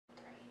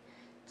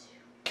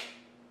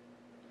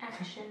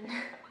action.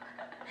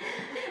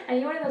 I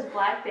need one of those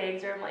black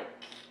things where I'm like,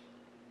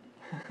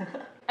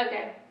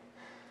 okay.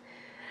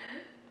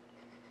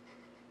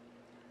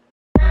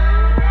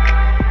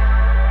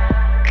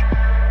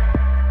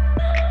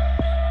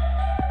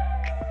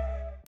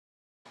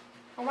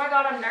 Oh my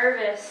god, I'm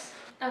nervous.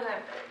 Okay.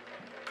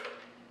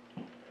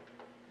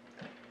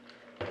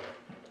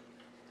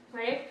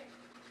 Ready?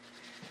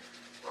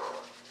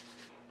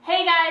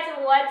 Hey guys,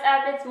 what's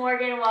up? It's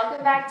Morgan.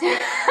 Welcome back to...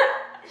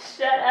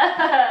 Shut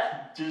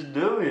up. Just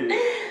do it.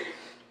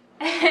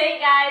 Hey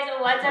guys,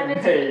 what's up?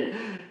 It's... Hey.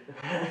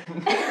 I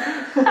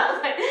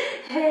was like,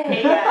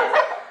 hey guys.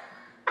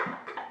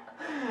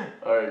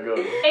 Alright, go.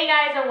 Hey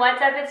guys, and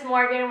what's up? It's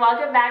Morgan.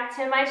 Welcome back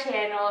to my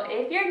channel.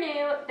 If you're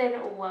new,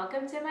 then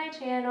welcome to my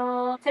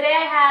channel. Today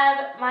I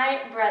have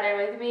my brother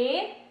with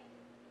me.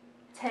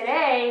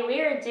 Today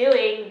we are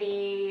doing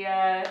the,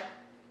 I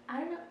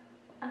don't know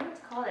what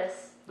to call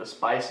this. The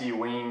spicy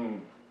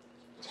wing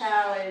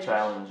Challenge.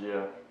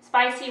 Yeah.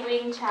 Spicy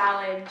wing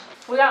challenge.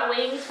 We got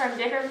wings from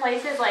different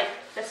places, like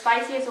the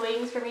spiciest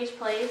wings from each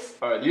place.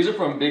 Alright, these are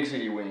from Big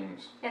City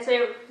Wings. Yeah, so we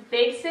have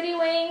Big City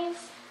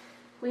Wings.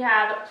 We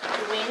have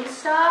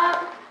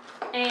Wingstop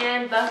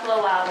and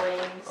Buffalo Wild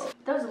Wings. Oh.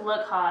 Those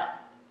look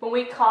hot. When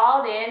we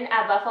called in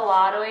at Buffalo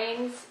Wild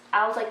Wings,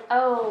 I was like,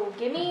 oh,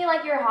 give me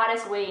like your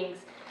hottest wings.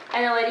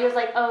 And the lady was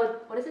like, oh,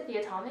 what is it, the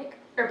Atomic?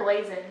 Or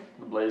Blazin'?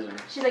 The Blazin'.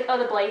 She's like, oh,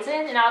 the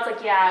Blazin'? And I was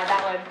like, yeah,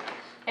 that one.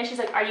 And she's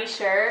like, are you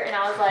sure? And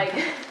I was like,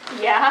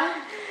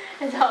 yeah.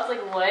 And so I was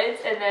like,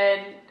 what? And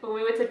then when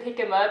we went to pick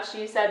him up,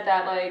 she said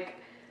that like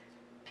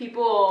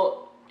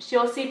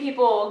she'll see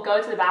people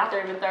go to the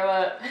bathroom and throw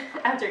up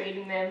after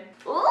eating them.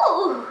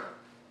 Ooh,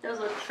 those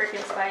look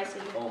freaking spicy.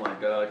 Oh my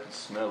god, I can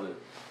smell it.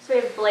 So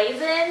we have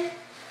Blazin'.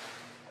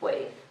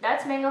 Wait,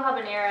 that's mango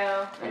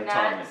habanero, and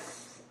Atomic.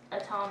 that's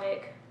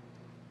Atomic.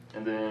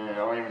 And then I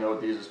don't even know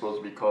what these are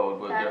supposed to be called,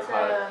 but That's, they're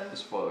hot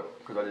as fuck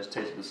because I just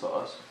tasted the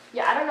sauce.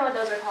 Yeah, I don't know what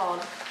those are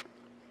called.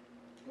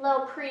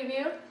 Little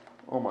preview.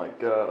 Oh my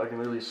god, I can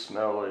literally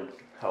smell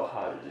like how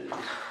hot it is.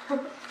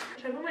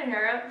 Should I put my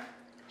hair up?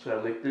 Should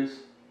I lick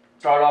this?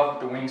 Start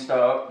off with the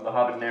Wingstop, the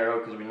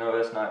habanero, because we know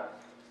that's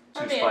not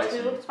too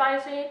spicy. Too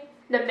spicy.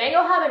 The mango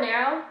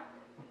habanero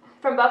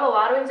from Buffalo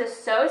Wild Wings is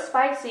so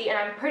spicy, and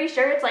I'm pretty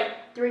sure it's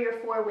like 3 or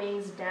 4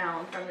 wings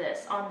down from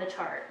this on the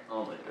chart.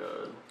 Oh my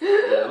god.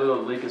 Yeah, a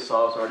little lick of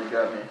sauce already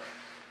got me.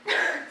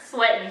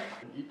 Sweating.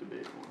 Eat the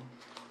big one.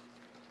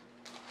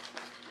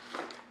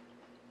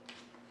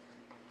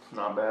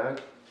 Not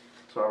bad.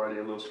 It's already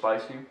a little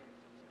spicy.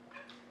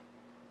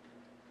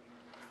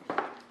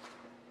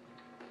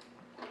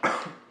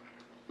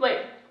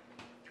 Wait.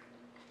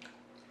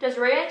 Does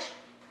ranch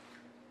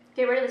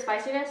get rid of the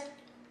spiciness?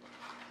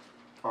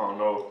 I don't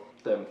know.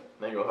 That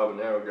mango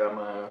habanero got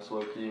my ass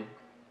low key.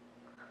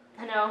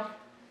 I know.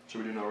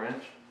 Should we do no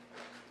ranch?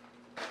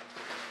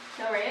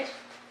 No ranch?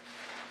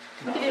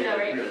 No, We can do no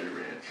ranch. We gotta do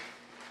ranch.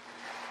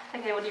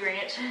 Okay, we'll do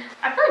ranch.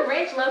 I feel like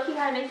ranch low-key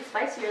kind of makes it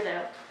spicier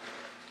though.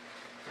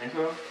 Think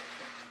so?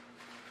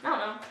 I don't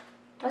know.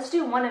 Let's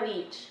do one of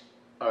each.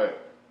 Alright.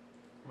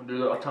 We'll do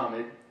the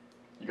Atomic.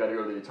 You gotta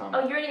go to the Atomic.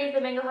 Oh, you already ate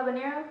the mango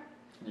habanero?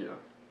 Yeah.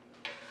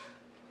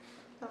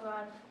 Oh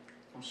god.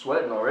 I'm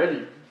sweating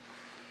already.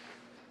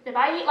 If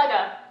I eat like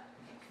a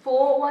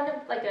full one,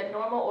 like a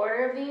normal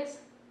order of these,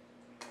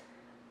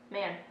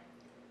 man,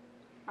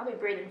 I'll be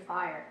breathing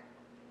fire.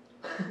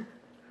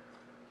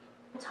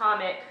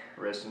 Atomic.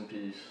 Rest in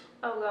peace.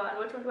 Oh god,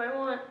 which one do I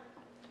want?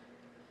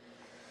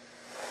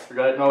 We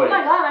got no Oh wait.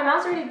 my god, my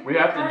mouth's already We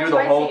have to kinda do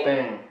the whole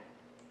spicy. thing.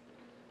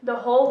 The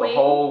whole The wing?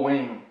 whole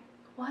wing.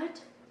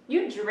 What?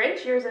 You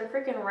drench yours in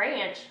freaking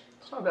ranch.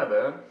 It's not that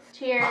bad.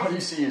 Cheers. All you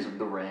see is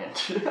the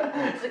ranch.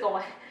 It's like a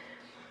what?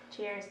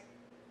 Cheers.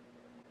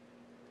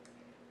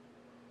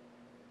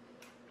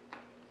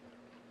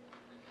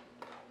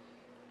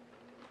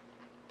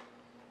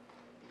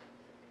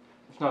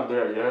 It's not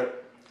there yet.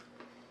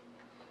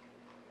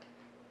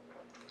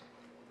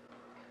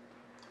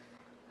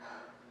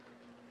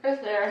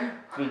 It's there.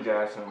 Good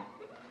Jackson.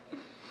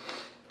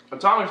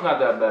 Atomic's not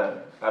that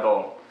bad at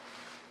all.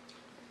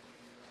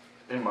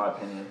 In my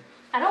opinion.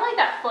 I don't like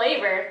that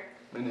flavor.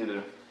 Me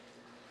neither.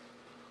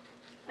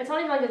 It's not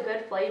even like a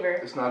good flavor.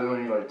 It's not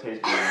even like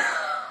taste good.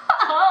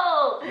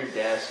 Oh! You're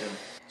gassing.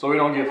 So we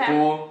don't get Okay.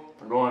 full.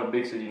 We're going to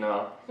Big City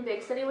now.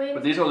 Big City Wings?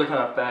 But these ones are kind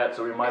of fat,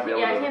 so we might be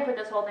able Yeah, I to can't put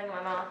this whole thing in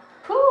my mouth.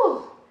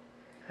 Whew!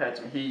 had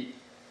some heat.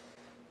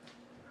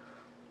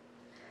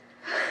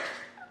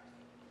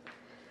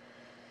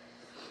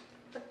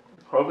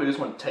 Hopefully this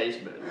one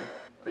tastes better.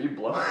 Are you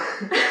blowing?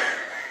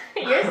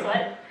 You're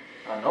sweating.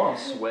 I know I'm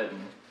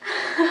sweating.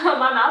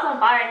 My mouth's on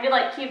fire, and you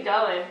like keep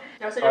going.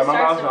 No, so it just My starts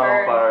mouth's to not on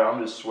burn. fire,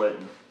 I'm just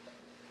sweating.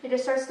 It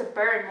just starts to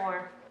burn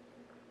more.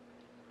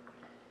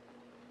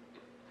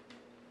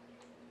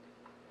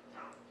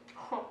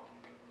 Oh.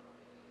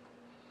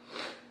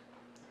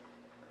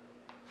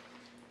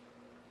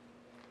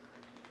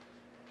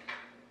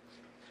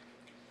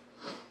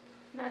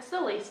 That's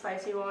the least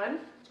spicy one.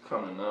 It's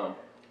coming now.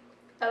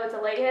 Oh, it's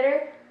a late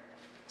hitter?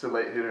 It's a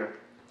late hitter.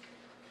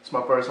 It's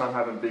my first time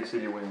having Big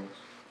City Wings.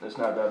 It's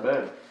not that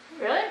bad.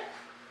 Really?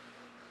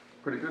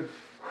 Pretty good.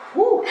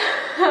 Woo!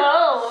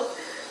 Oh.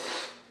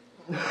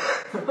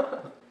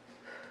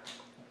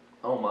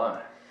 Oh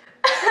my.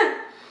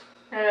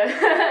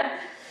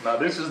 Now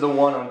this is the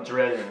one I'm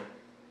dreading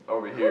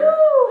over here.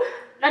 Woo.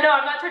 I know,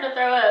 I'm not trying to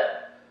throw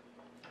up.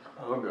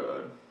 Oh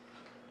god.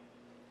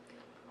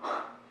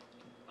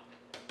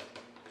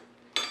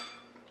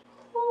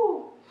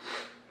 Woo.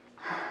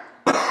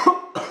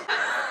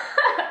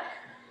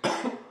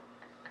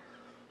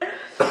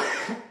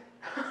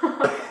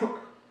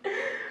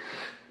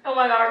 Oh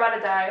my god, we're about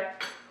to die.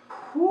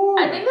 Woo.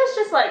 I think that's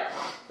just like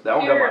That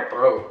one got my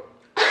throat.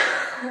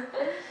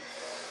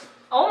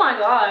 Oh my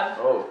god.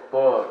 Oh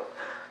fuck.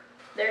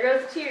 There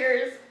goes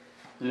tears.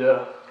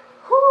 Yeah.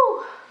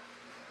 Whew.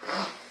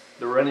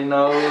 The runny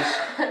nose,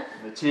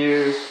 the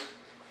tears.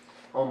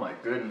 Oh my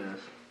goodness.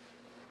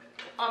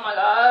 Oh my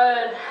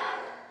god.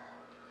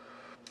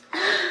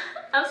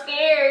 I'm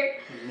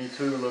scared. Me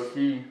too, low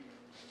key.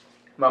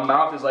 My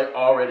mouth is like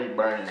already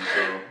burning,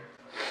 so.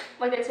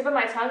 Like the tip of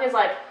my tongue is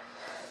like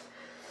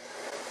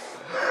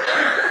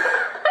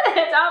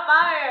it's on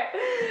fire.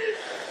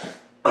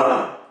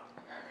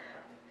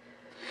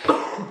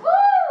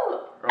 Woo!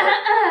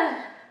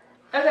 Right.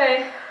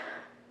 Okay.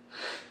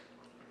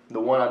 The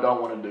one I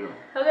don't want to do.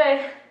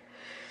 Okay.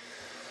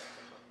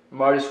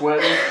 I'm already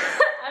sweating.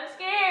 I'm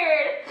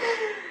scared.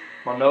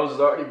 My nose is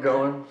already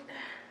going.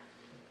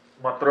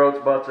 My throat's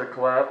about to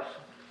collapse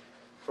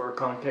or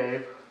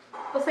concave.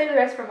 We'll save the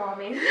rest for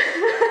mommy.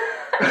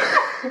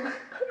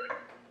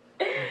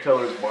 Tell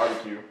her it's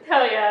barbecue.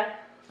 Hell yeah.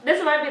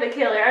 This might be the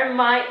killer. I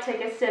might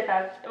take a sip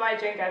after my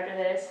drink after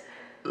this.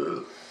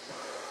 Ugh.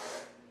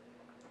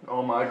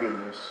 Oh my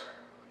goodness.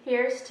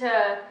 Here's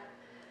to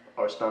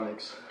Our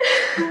stomachs.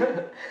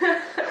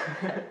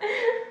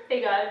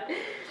 Hey God,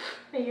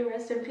 may you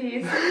rest in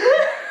peace.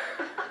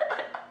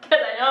 Because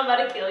I know I'm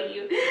about to kill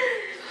you.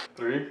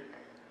 3,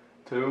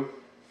 2,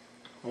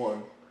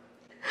 1.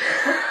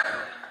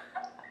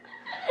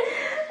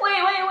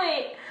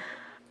 Wait.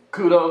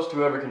 Kudos to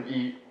whoever can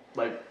eat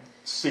like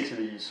 6 of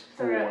these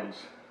full Okay. ones.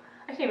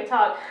 I can't even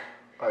talk.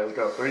 Alright, let's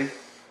go. 3,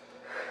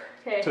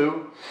 Okay.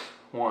 2,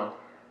 1.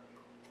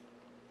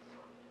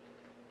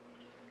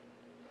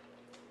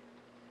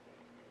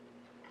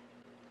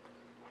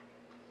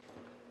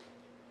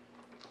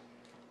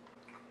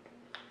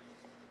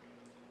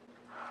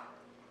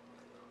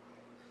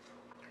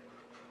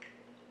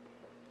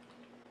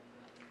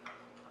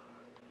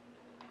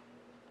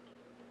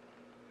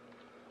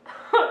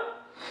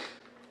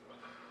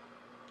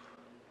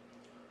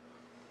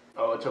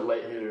 Oh, it's a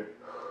late hitter.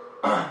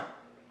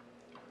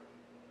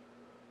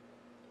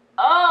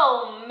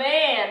 Oh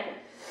man.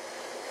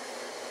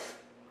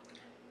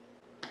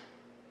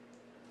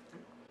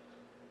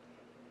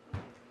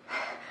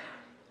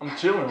 I'm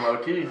chilling, low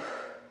key.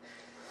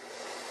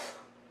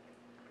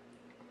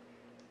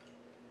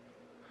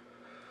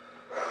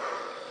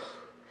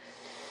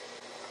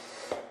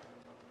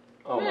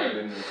 Oh my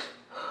goodness.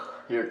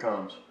 Here it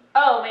comes.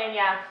 Oh man,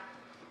 yeah.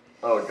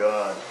 Oh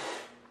god.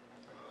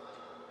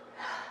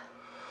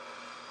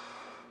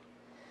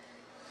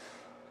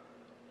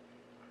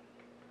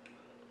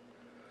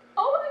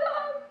 Oh my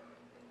God.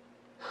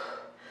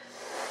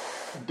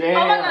 Damn.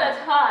 Oh my God, it's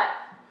hot.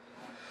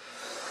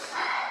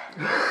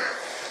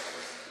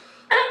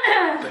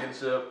 Take a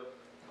sip.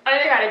 I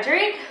either got a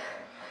drink.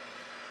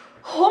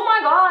 Oh my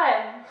God.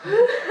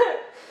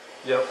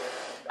 Yep.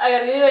 I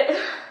gotta do it.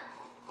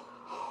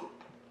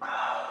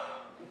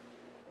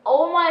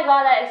 Oh my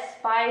God, that is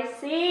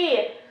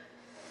spicy.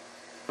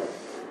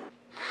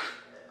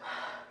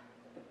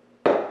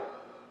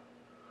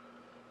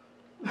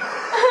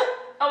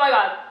 Oh my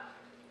God.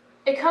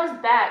 It comes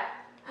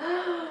back.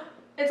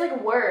 It's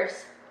like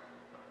worse.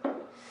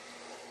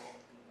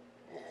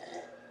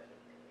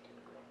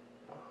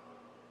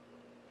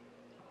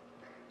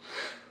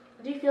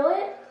 Do you feel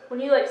it when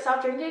you like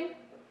stop drinking?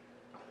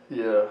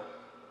 Yeah.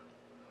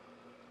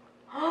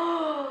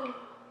 Oh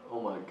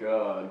my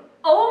god.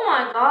 Oh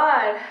my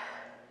God.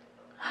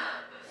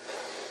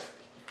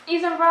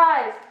 Eat some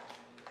fries.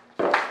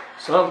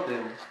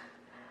 Something.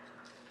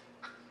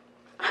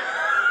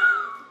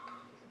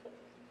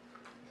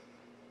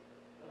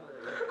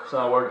 It's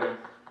not working.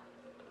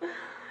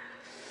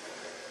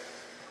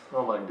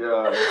 Oh my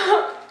god.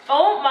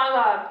 Oh my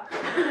God.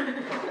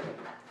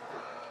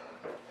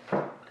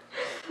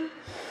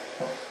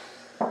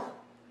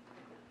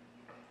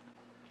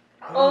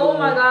 Oh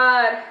my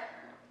God.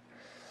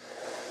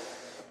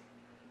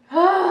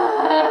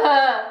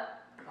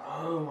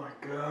 Oh my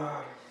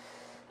god.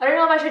 I don't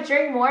know if I should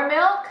drink more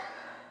milk.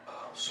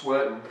 I'm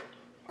sweating.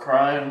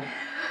 Crying.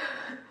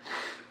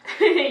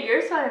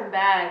 You're sweating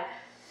bad.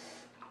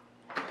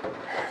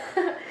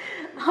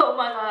 Oh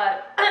my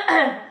God.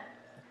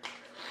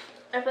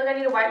 I feel like I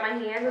need to wipe my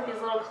hands with these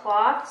little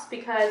cloths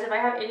because if I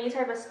have any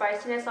type of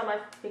spiciness on my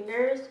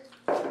fingers.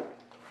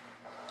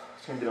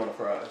 It's gonna get on the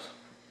fries.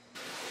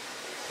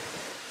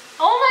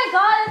 Oh my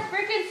God, it's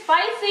freaking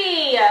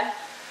spicy.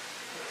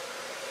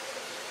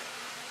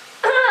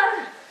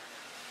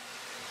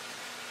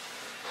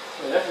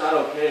 That's not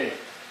okay.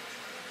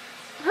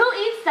 Who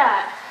eats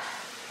that?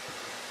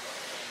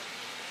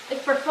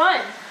 Like for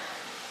fun.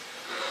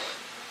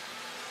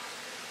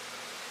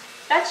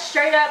 That's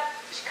straight up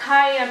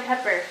cayenne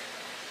pepper.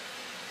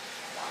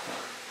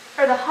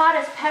 Or the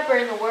hottest pepper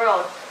in the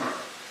world.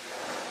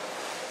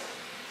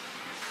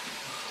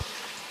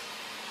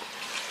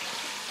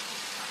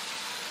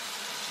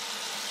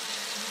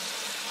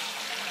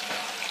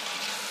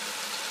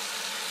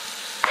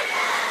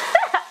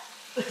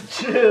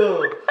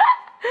 Chill.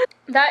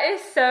 That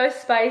is so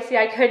spicy,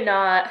 I could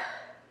not.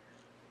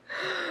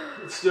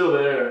 It's still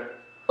there.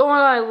 Oh my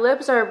god, my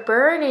lips are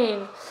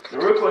burning. The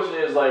real question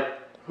is like,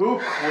 who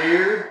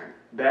cleared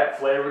that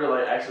flavor to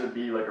like actually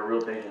be like a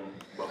real thing in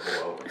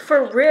Buffalo?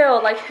 For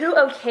real, like who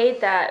okayed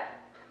that?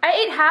 I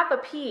ate half a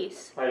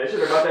piece. Like they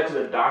should have brought that to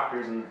the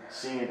doctors and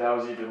seen if that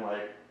was even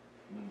like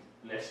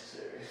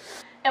necessary.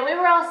 And we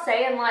were all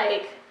saying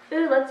like,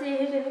 ooh, let's see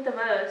who can eat the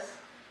most.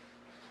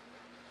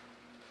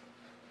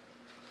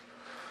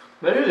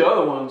 Maybe the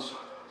other ones.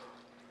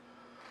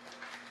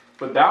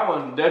 But that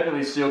one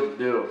definitely sealed the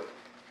deal.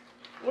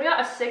 We got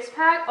a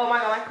 6-pack. Oh my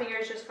god, my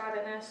fingers just got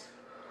in this.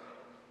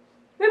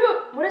 We have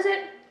a, what is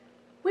it?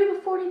 We have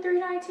a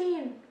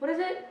 43.19. What is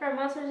it from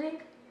Monsters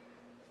Inc?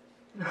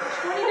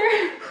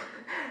 23.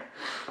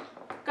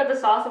 Got the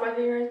sauce on my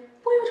fingers.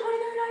 We have a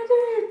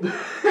 23.19.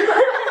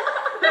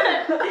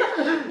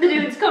 The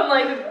dudes come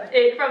like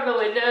in from the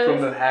windows.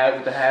 From the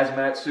with the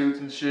hazmat suits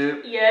and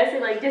shit. Yes,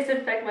 and like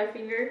disinfect my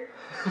finger.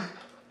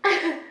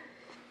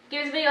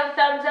 Give this video a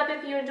thumbs up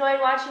if you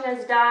enjoyed watching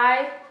us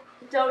die.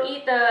 Don't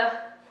eat the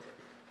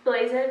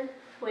blazing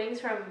wings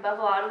from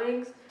Buffalo Wild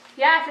Wings.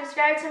 Yeah,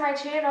 subscribe to my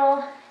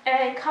channel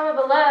and comment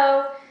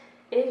below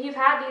if you've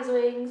had these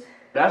wings.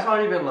 That's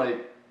not even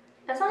like.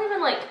 That's not even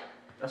like.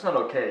 That's not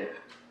okay.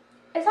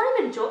 It's not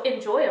even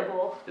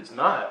enjoyable. It's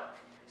not.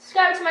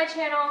 Subscribe to my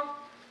channel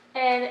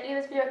and give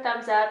this video a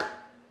thumbs up.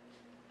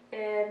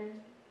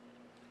 And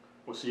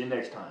we'll see you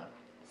next time.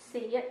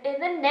 see you in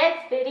the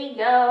next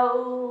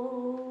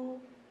video.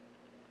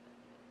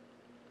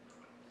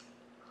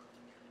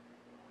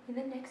 In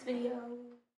the next video.